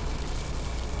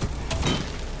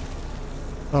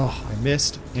 Oh, I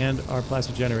missed, and our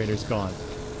plasma generator's gone.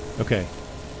 Okay.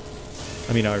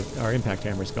 I mean, our impact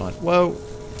hammer's gone. Whoa!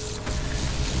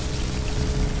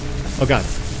 Oh god.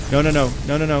 No, no, no.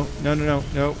 No, no, no. No, no, no.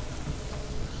 No.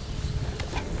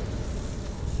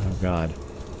 Oh god.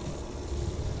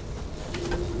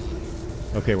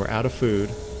 Okay, we're out of food.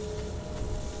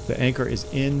 The anchor is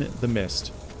in the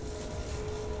mist.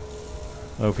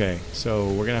 Okay, so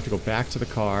we're gonna have to go back to the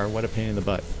car. What a pain in the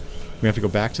butt. We have to go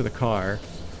back to the car,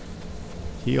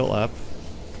 heal up,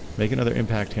 make another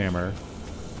impact hammer.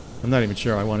 I'm not even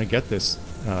sure I want to get this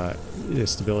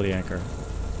stability anchor.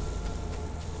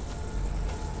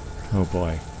 Oh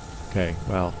boy. Okay,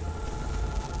 well.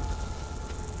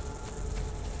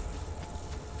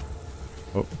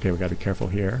 Oh, okay, we gotta be careful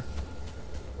here.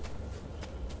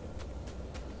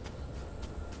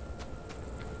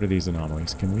 What are these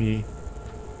anomalies? Can we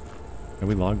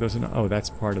log those? Oh, that's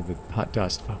part of the hot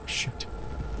dust. Oh, shoot.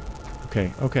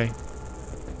 Okay, okay.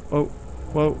 Oh,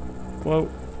 whoa, whoa.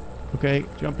 Okay,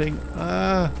 jumping.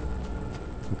 Ah.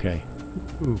 Okay.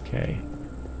 Okay.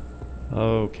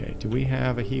 Okay, do we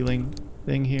have a healing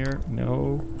thing here?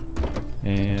 No.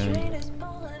 And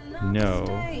no.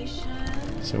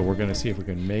 So we're gonna see if we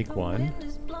can make one.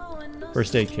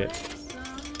 First aid kit.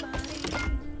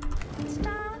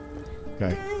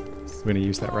 Okay. We're gonna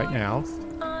use that right now.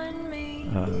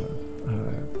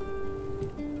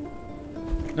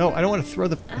 No, I don't want to throw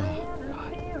the... Oh,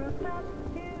 God.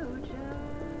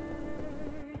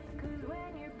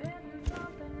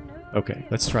 Okay,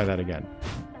 let's try that again.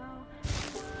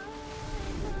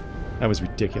 That was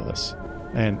ridiculous.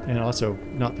 And also,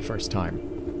 not the first time.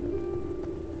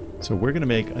 So we're going to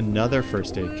make another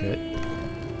first aid kit.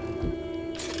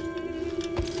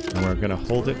 And we're going to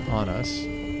hold it on us.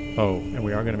 Oh, and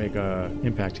we are going to make a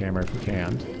impact hammer if we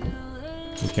can.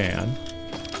 We can.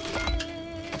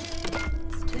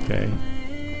 Okay.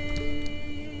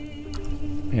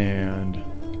 And I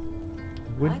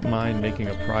wouldn't mind making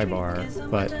a pry bar,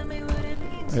 but...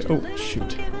 oh,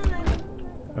 shoot.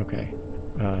 Okay.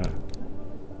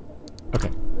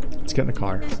 Okay. Let's get in the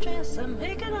car.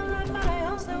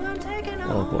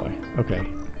 Oh boy. Okay.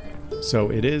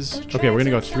 So it is... Okay, we're going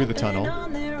to go through the tunnel.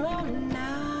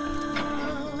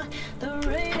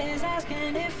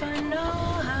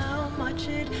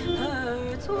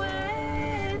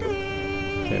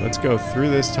 Okay, let's go through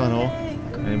this tunnel,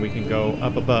 and then we can go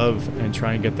up above and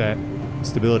try and get that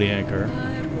stability anchor.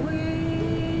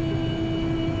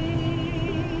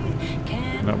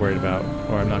 I'm not worried about,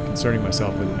 or I'm not concerning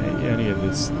myself with any of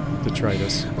this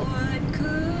detritus.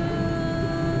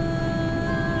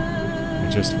 I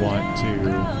just want to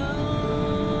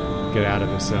get out of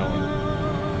this zone.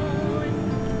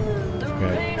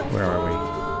 Okay, where are we?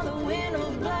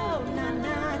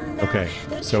 Okay,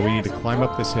 so we need to climb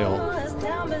up this hill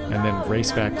and then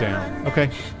race back down. Okay,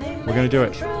 we're gonna do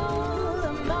it.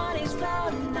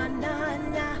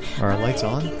 Are our lights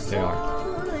on? They are.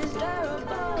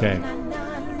 Okay.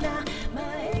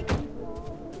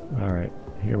 Alright,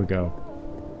 here we go.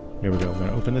 Here we go. I'm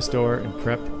gonna open this door and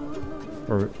prep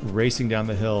for racing down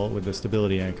the hill with the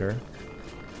stability anchor.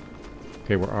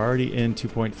 Okay, we're already in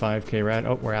 2.5k rad.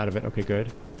 Oh, we're out of it. Okay,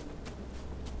 good.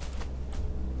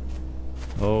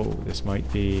 Oh, this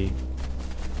might be...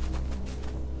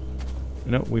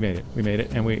 No, we made it. We made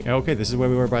it. And we... Okay, this is where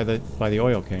we were by the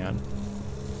oil can.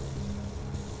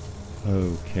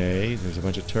 Okay, there's a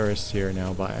bunch of tourists here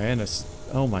now.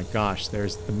 Oh my gosh,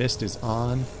 the mist is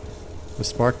on the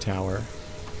spark tower.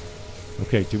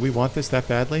 Okay, do we want this that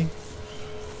badly?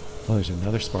 Oh, there's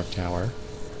another spark tower.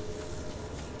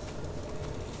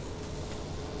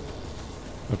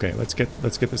 Okay, let's get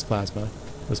this plasma.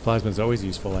 This plasma is always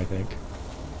useful, I think.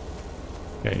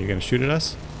 Okay, you're gonna shoot at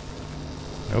us?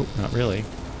 Nope, not really.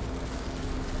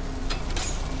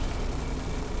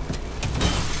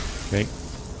 Okay.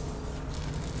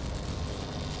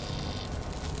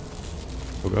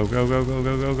 Go, go, go, go, go,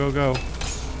 go, go, go, go.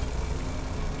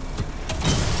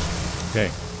 Okay,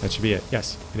 that should be it.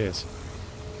 Yes, it is.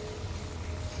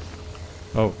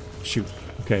 Oh, shoot.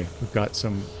 Okay, we've got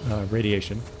some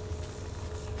radiation.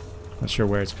 Not sure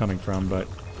where it's coming from, but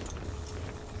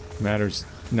matters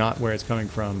not where it's coming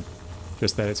from,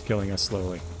 just that it's killing us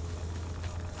slowly.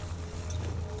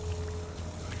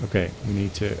 Okay, we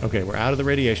need to... Okay, we're out of the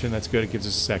radiation. That's good. It gives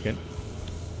us a second.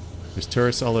 There's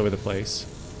tourists all over the place.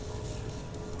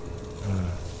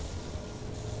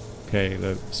 Okay,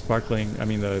 the sparkling... I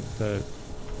mean, the...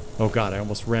 Oh god, I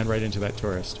almost ran right into that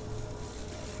tourist.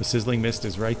 The sizzling mist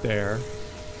is right there.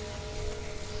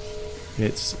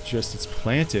 It's just... It's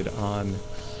planted on...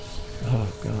 Oh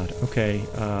god, okay.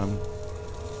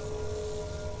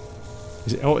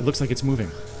 Oh, it looks like it's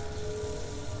moving.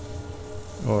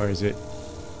 Or is it?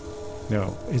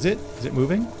 No. Is it? Is it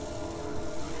moving?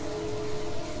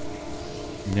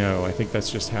 No, I think that's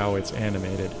just how it's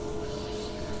animated.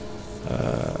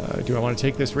 Do I want to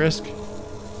take this risk?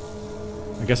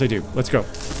 I guess I do. Let's go.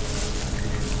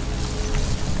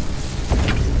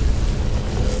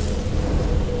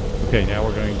 Okay, now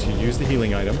we're going to use the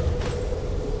healing item.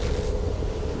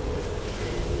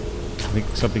 I think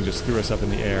something just threw us up in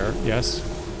the air. Yes.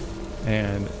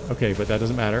 And, okay, but that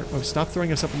doesn't matter. Oh, stop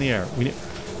throwing us up in the air. We need...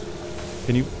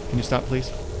 Can you stop, please?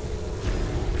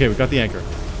 Okay, we've got the anchor.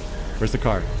 Where's the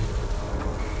car?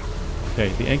 Okay,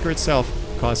 the anchor itself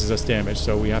causes us damage,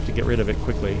 so we have to get rid of it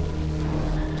quickly.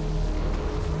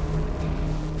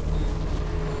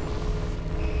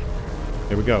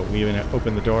 There we go. We even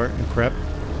open the door and prep.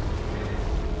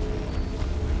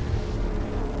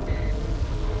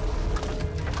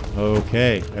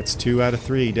 Okay, that's 2 out of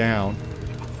 3 down.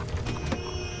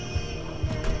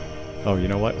 Oh, you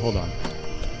know what? Hold on.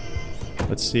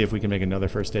 Let's see if we can make another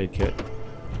first aid kit.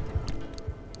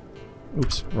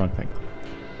 Oops, wrong thing.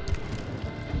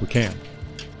 We can.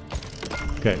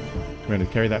 Okay, we're going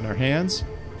to carry that in our hands.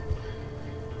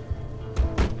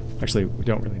 Actually, we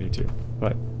don't really need to,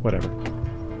 but whatever.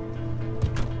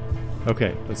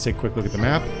 Okay, let's take a quick look at the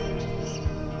map.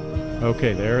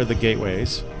 Okay, there are the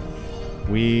gateways.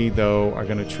 We, though, are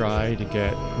going to try to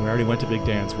get... We already went to Big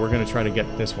Dan's. We're going to try to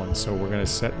get this one. So we're going to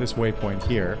set this waypoint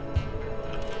here.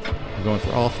 We're going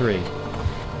for all 3.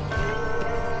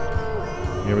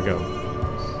 Here we go.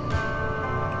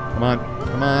 Come on.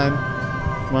 Come on.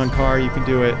 Come on, car. You can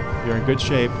do it. You're in good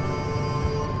shape.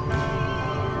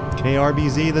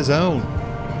 KRBZ the zone.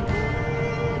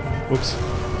 Whoops.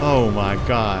 Oh, my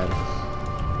God.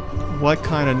 What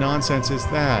kind of nonsense is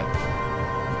that?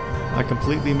 I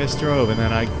completely misdrove, and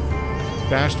then I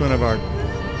bashed one of our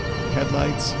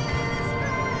headlights.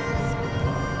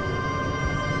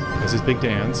 This is Big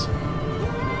Dan's.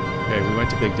 Okay, we went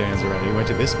to Big Dan's already. We went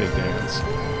to this Big Dan's.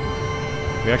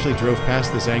 We actually drove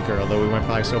past this anchor, although we went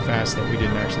by so fast that we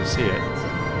didn't actually see it.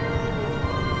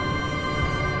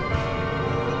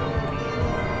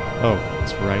 Oh,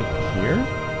 it's right here?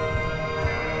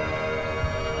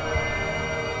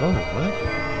 Oh, what?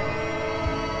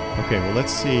 Okay, well,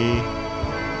 let's see.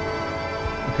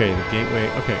 Okay, the gateway.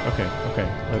 Okay.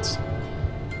 Let's...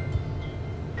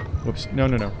 Whoops. No.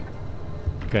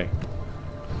 Okay.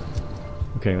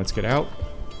 Okay, let's get out.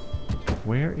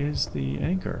 Where is the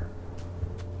anchor?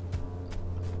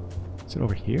 Is it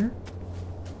over here?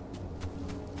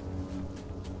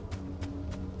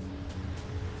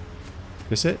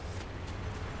 This it?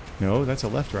 No, that's a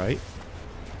left-right.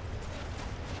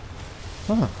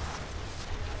 Huh.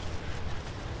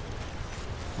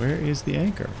 Where is the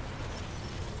anchor?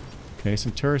 Okay,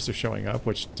 some tourists are showing up,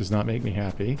 which does not make me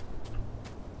happy.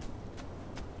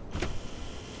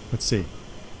 Let's see.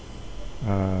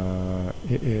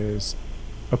 It is...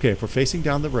 Okay, if we're facing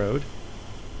down the road,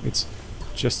 it's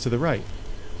just to the right.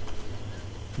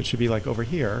 It should be like over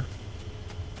here.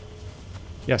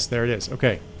 Yes, there it is.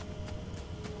 Okay.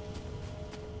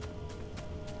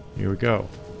 Here we go.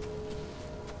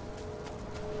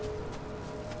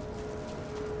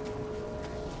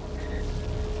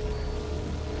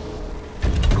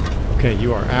 Okay,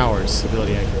 you are ours,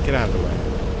 stability anchor. Get out of the way.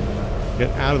 Get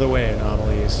out of the way,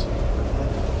 anomalies.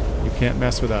 You can't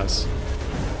mess with us.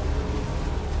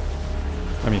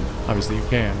 I mean, obviously you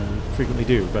can, and you frequently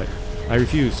do, but I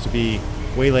refuse to be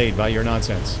waylaid by your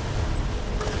nonsense.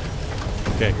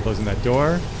 Okay, closing that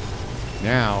door.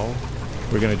 Now,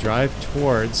 we're going to drive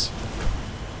towards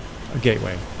a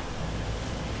gateway.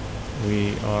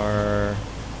 We are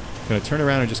going to turn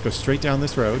around and just go straight down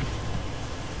this road.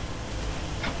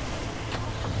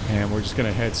 And we're just going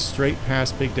to head straight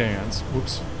past Big Dan's.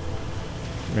 Whoops.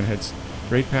 We're going to head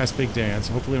straight past Big Dan's.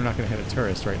 Hopefully we're not going to hit a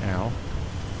tourist right now.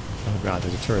 Oh god,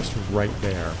 there's a tourist right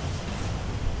there.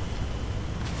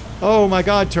 Oh my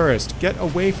god, tourist! Get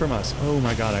away from us! Oh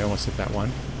my god, I almost hit that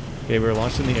one. Okay, we were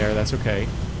launched in the air. That's okay.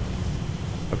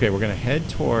 Okay, we're going to head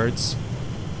towards...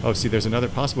 Oh, see, there's another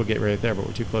possible gateway right there, but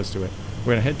we're too close to it.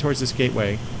 We're going to head towards this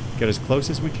gateway, get as close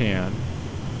as we can,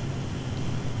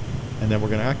 and then we're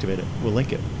going to activate it. We'll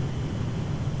link it.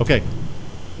 Okay,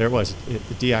 there it was. It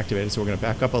deactivated, so we're going to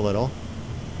back up a little.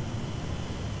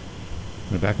 I'm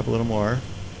going to back up a little more.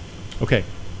 Okay,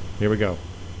 here we go.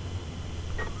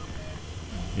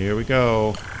 Here we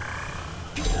go.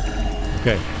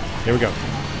 Okay, here we go.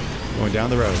 Going down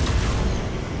the road.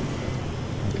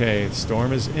 Okay, the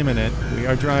storm is imminent. We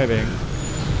are driving.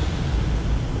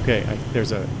 Okay,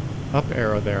 there's a up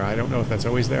arrow there. I don't know if that's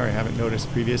always there. I haven't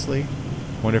noticed previously.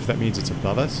 Wonder if that means it's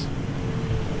above us.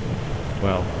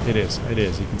 Well, it is. It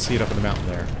is. You can see it up in the mountain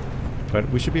there. But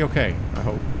we should be okay, I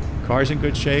hope. Car's in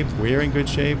good shape. We're in good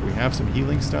shape. We have some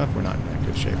healing stuff. We're not in that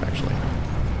good shape, actually.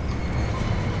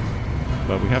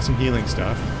 But we have some healing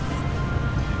stuff.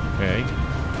 Okay.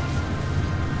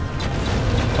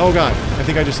 Oh god, I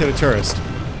think I just hit a tourist.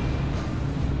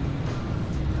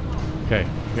 Okay,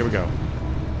 here we go.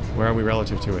 Where are we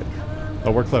relative to it?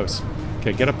 Oh, we're close.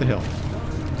 Okay, get up the hill.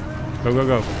 Go, go,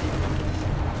 go.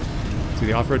 See,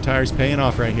 the off-road tires paying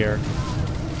off right here.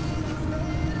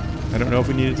 I don't know if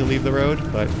we needed to leave the road,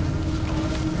 but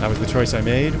that was the choice I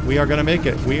made. We are going to make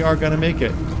it. We are going to make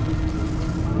it.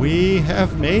 We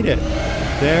have made it.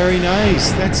 Very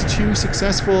nice. That's 2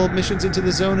 successful missions into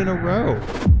the zone in a row.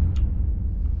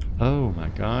 Oh my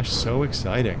gosh, so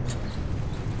exciting.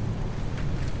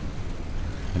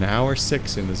 An hour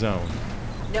 6 in the zone.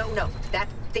 No. That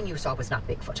thing you saw was not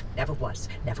Bigfoot. Never was.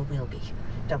 Never will be.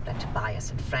 Don't let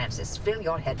Tobias and Francis fill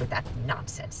your head with that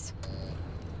nonsense.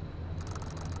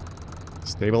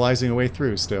 Stabilizing a way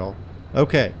through still.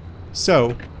 Okay,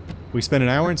 so we spent an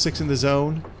hour and 6 in the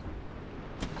zone.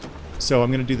 So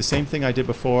I'm going to do the same thing I did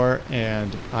before,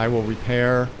 and I will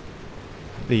repair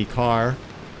the car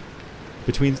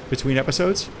between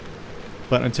episodes.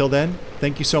 But until then,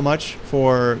 thank you so much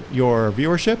for your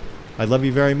viewership. I love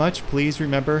you very much. Please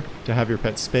remember to have your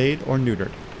pets spayed or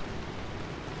neutered.